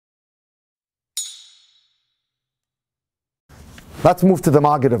let's move to the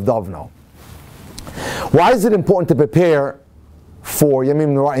Maggid of Dovno. Why is it important to prepare for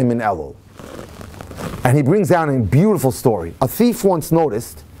Yomim Noraim in Elul? And he brings down a beautiful story. A thief once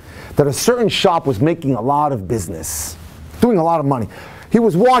noticed that a certain shop was making a lot of business, doing a lot of money. He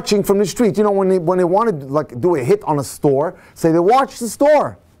was watching from the street. You know, when they wanted to like do a hit on a store, say they watch the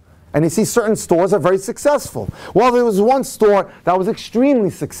store, and they see certain stores are very successful. Well, there was one store that was extremely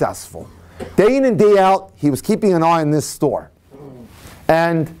successful. Day in and day out, he was keeping an eye on this store.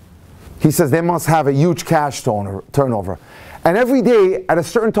 And he says they must have a huge cash turnover. And every day, at a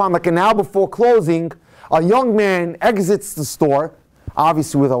certain time, like an hour before closing, a young man exits the store,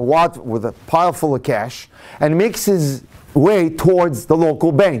 obviously with a pile full of cash, and makes his way towards the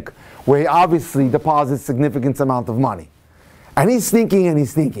local bank, where he obviously deposits significant amount of money. And he's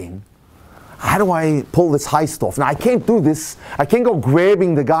thinking, how do I pull this heist off? Now, I can't do this. I can't go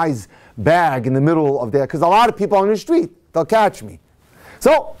grabbing the guy's bag in the middle of there, because a lot of people on the street, they'll catch me.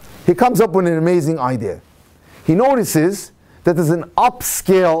 So he comes up with an amazing idea. He notices that there's an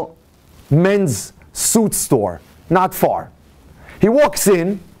upscale men's suit store not far. He walks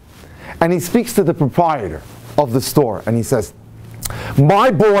in and he speaks to the proprietor of the store and he says,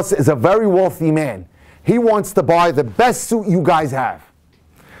 my boss is a very wealthy man. He wants to buy the best suit you guys have.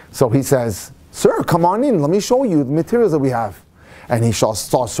 So he says, sir, come on in, let me show you the materials that we have. And he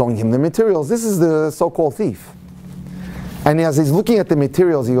starts showing him the materials. This is the so-called thief. And as he's looking at the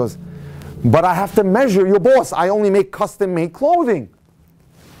materials, he goes, but I have to measure your boss. I only make custom-made clothing.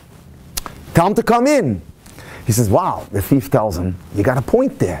 Tell him to come in. He says, wow. The thief tells him, you got a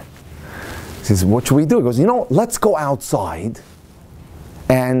point there. He says, what should we do? He goes, you know, let's go outside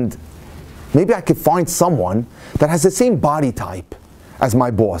and maybe I could find someone that has the same body type as my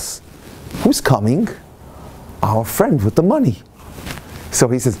boss. Who's coming? Our friend with the money. So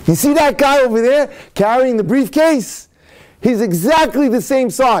he says, you see that guy over there carrying the briefcase? He's exactly the same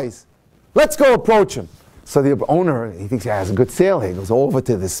size. Let's go approach him. So the owner, he thinks he has a good sale here. He goes over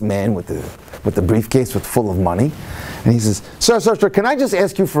to this man with the briefcase full of money. And he says, sir, can I just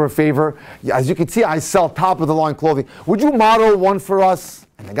ask you for a favor? As you can see, I sell top-of-the-line clothing. Would you model one for us?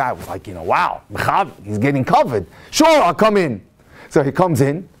 And the guy was like, you know, wow, he's getting covered. Sure, I'll come in. So he comes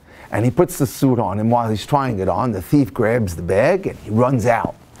in, and he puts the suit on. And while he's trying it on, the thief grabs the bag, and he runs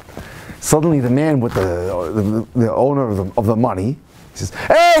out. Suddenly, the man with the owner of the money says,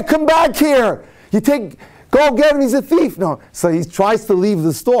 hey, come back here. Go get him, he's a thief. No. So he tries to leave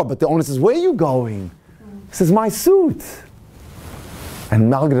the store, but the owner says, where are you going? He says, my suit. And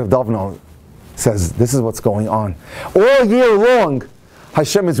Maggid of Dovno says, this is what's going on. All year long,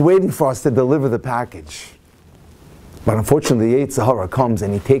 Hashem is waiting for us to deliver the package. But unfortunately, the Yetzer Hara comes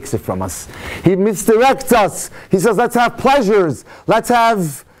and he takes it from us. He misdirects us. He says, let's have pleasures. Let's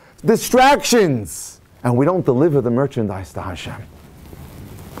have distractions. And we don't deliver the merchandise to Hashem.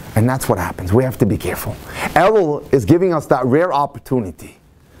 And that's what happens. We have to be careful. Elul is giving us that rare opportunity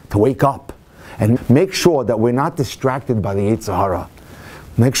to wake up and make sure that we're not distracted by the Yetzer Hara.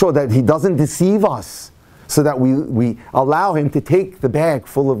 Make sure that he doesn't deceive us, so that we allow him to take the bag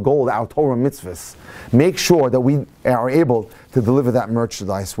full of gold, our Torah mitzvahs. Make sure that we are able to deliver that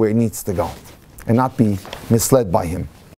merchandise where it needs to go and not be misled by him.